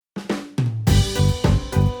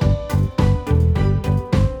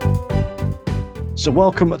So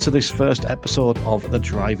welcome to this first episode of the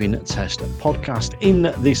Driving Test podcast.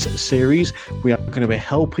 In this series, we are going to be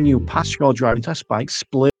helping you pass your driving test by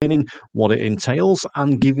explaining what it entails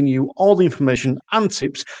and giving you all the information and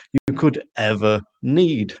tips you could ever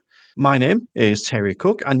need. My name is Terry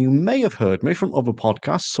Cook, and you may have heard me from other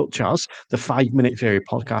podcasts such as the 5 Minute Theory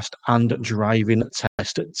podcast and Driving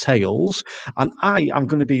Test Tales. And I am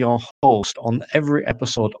going to be your host on every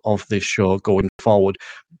episode of this show going forward.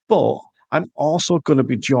 But I'm also going to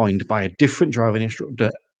be joined by a different driving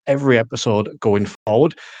instructor every episode going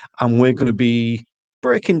forward, and we're going to be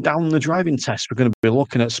breaking down the driving test. We're going to be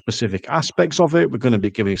looking at specific aspects of it. We're going to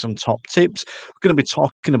be giving you some top tips. We're going to be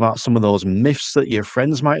talking about some of those myths that your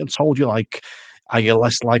friends might have told you, like, are you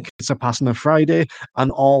less likely to pass on a Friday,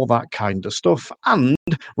 and all that kind of stuff. And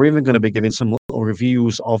we're even going to be giving some little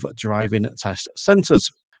reviews of driving test centres.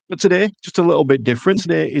 But today, just a little bit different.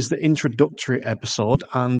 Today is the introductory episode,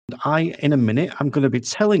 and in a minute, I'm going to be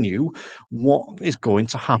telling you what is going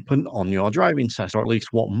to happen on your driving test, or at least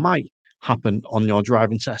what might happen on your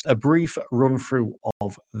driving test. A brief run through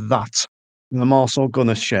of that. And I'm also going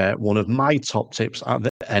to share one of my top tips at the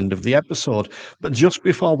end of the episode. But just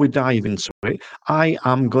before we dive into it, I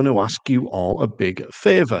am going to ask you all a big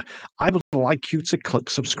favour. I would like you to click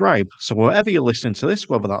subscribe. So wherever you're listening to this,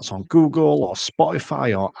 whether that's on Google or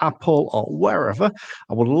Spotify or Apple or wherever,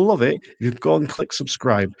 I would love it if you go and click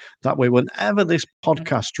subscribe. That way, whenever this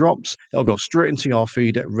podcast drops, it'll go straight into your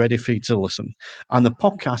feed, ready for you to listen. And the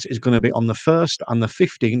podcast is going to be on the 1st and the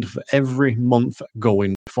 15th of every month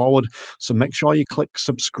going forward. So make sure you click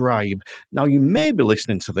subscribe. Now, you may be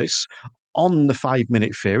listening to this on the 5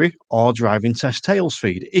 Minute Theory or Driving Test Tales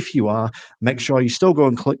feed. If you are, make sure you still go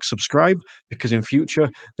and click subscribe, because in future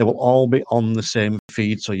they will all be on the same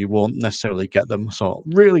feed, so you won't necessarily get them. So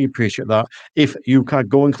really appreciate that if you can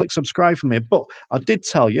go and click subscribe for me. But I did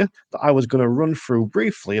tell you that I was going to run through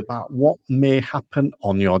briefly about what may happen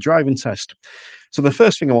on your driving test. So the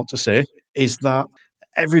first thing I want to say is that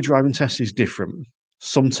every driving test is different.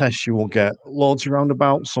 Some tests you will get loads of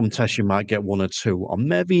roundabouts, some tests you might get one or two, or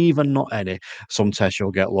maybe even not any. Some tests you'll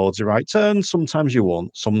get loads of right turns, sometimes you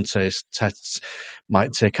won't. Some tests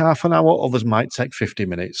might take half an hour, others might take 50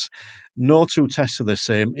 minutes. No two tests are the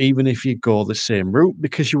same, even if you go the same route,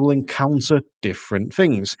 because you will encounter different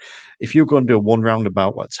things. If you're going to do one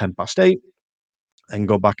roundabout at 8:10 and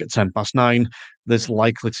go back at 9:10, there's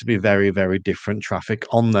likely to be very, very different traffic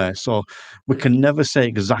on there. So we can never say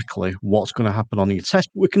exactly what's going to happen on your test,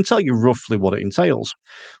 but we can tell you roughly what it entails.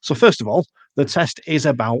 So first of all, the test is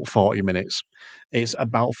about 40 minutes. It's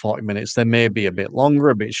about 40 minutes. There may be a bit longer,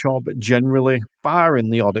 a bit short, but generally, barring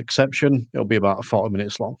the odd exception, it'll be about 40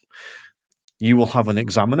 minutes long. You will have an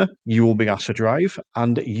examiner, you will be asked to drive,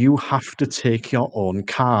 and you have to take your own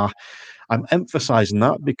car. I'm emphasizing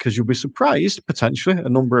that because you'll be surprised, potentially, a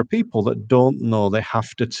number of people that don't know they have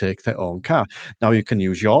to take their own car. Now, you can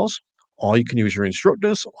use yours, or you can use your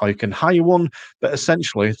instructors, or you can hire one, but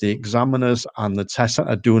essentially, the examiners and the test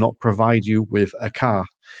centre do not provide you with a car.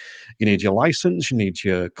 You need your license, you need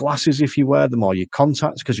your glasses if you wear them, or your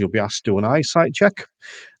contacts, because you'll be asked to do an eyesight check.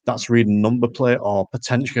 That's reading number plate, or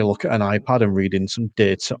potentially look at an iPad and reading some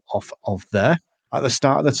data off of there. At the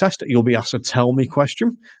start of the test, you'll be asked a tell me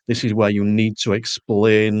question. This is where you need to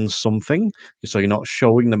explain something. So you're not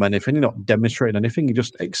showing them anything, you're not demonstrating anything, you're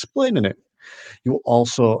just explaining it. You'll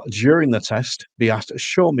also, during the test, be asked a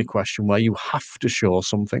show me question where you have to show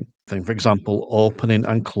something. For example, opening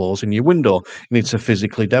and closing your window. You need to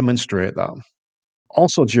physically demonstrate that.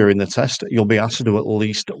 Also, during the test, you'll be asked to do at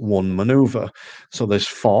least one maneuver. So there's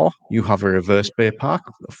 4. You have a reverse bay park,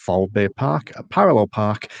 a forward bay park, a parallel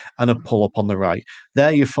park, and a pull-up on the right.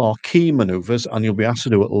 They're your 4 key maneuvers, and you'll be asked to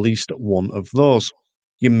do at least one of those.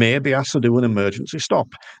 You may be asked to do an emergency stop.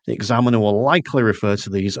 The examiner will likely refer to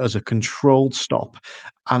these as a controlled stop,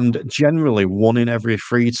 and generally 1 in every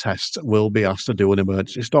 3 tests will be asked to do an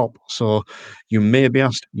emergency stop. So you may be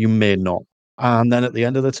asked, you may not. And then at the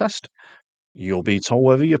end of the test, you'll be told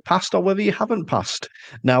whether you passed or whether you haven't passed.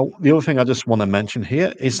 Now, the other thing I just want to mention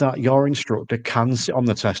here is that your instructor can sit on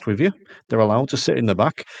the test with you. They're allowed to sit in the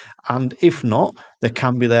back. And if not, they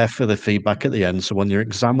can be there for the feedback at the end. So when your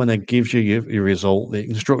examiner gives you your result, the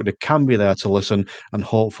instructor can be there to listen and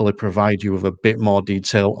hopefully provide you with a bit more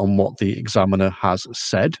detail on what the examiner has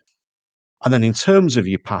said. And then in terms of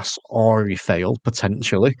you pass or you fail,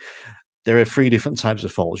 potentially, there are 3 different types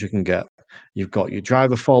of faults you can get. You've got your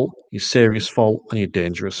driver fault, your serious fault, and your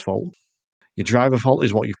dangerous fault. Your driver fault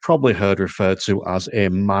is what you've probably heard referred to as a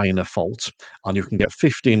minor fault, and you can get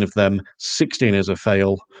 15 of them, 16 is a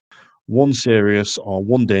fail, 1 serious or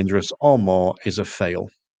 1 dangerous or more is a fail.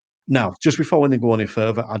 Now, just before we go any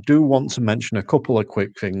further, I do want to mention a couple of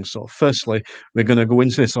quick things. So, firstly, we're going to go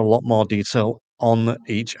into this in a lot more detail on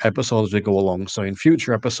each episode as we go along. So, in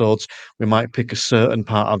future episodes, we might pick a certain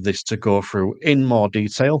part of this to go through in more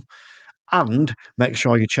detail. And make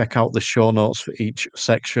sure you check out the show notes for each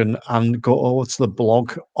section and go over to the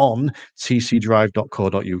blog on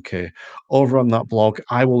tcdrive.co.uk. Over on that blog,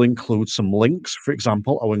 I will include some links. For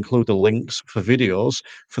example, I will include the links for videos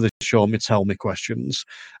for the Show Me Tell Me questions,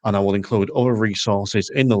 and I will include other resources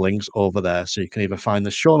in the links over there. So you can either find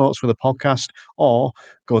the show notes for the podcast or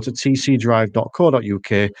go to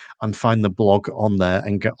tcdrive.co.uk and find the blog on there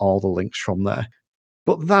and get all the links from there.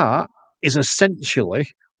 But that is essentially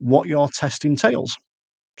what your test entails.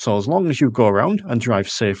 So as long as you go around and drive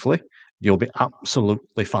safely, you'll be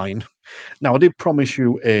absolutely fine. Now, I did promise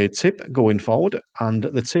you a tip going forward, and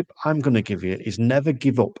the tip I'm going to give you is never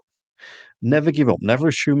give up. Never give up. Never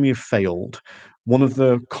assume you've failed. One of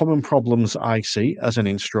the common problems I see as an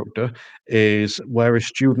instructor is where a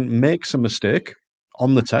student makes a mistake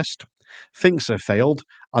on the test, thinks they failed,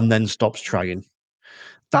 and then stops trying.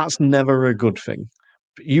 That's never a good thing.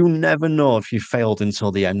 You never know if you failed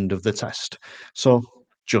until the end of the test. So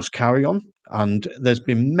just carry on. And there's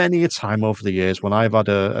been many a time over the years when I've had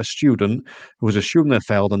a student who has assumed they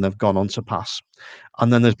failed and they've gone on to pass.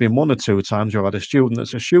 And then there's been one or two times where I've had a student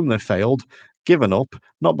that's assumed they failed, given up,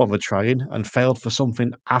 not bothered trying, and failed for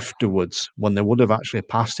something afterwards when they would have actually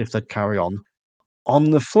passed if they'd carry on.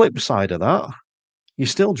 On the flip side of that, you're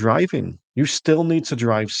still driving. You still need to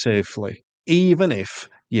drive safely. Even if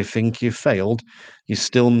you think you've failed, you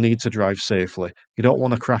still need to drive safely. You don't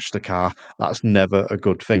want to crash the car. That's never a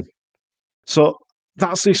good thing. So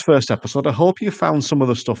that's this first episode. I hope you found some of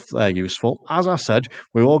the stuff there useful. As I said,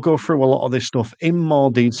 we will go through a lot of this stuff in more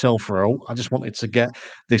detail throughout. I just wanted to get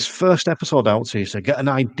this first episode out to you so get an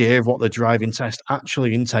idea of what the driving test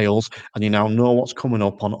actually entails, and you now know what's coming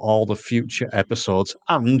up on all the future episodes.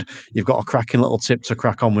 And you've got a cracking little tip to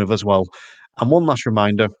crack on with as well. And one last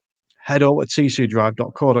reminder, head over to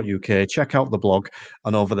tcdrive.co.uk, check out the blog,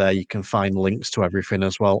 and over there you can find links to everything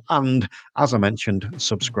as well. And as I mentioned,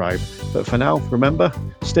 subscribe. But for now, remember,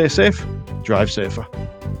 stay safe, drive safer.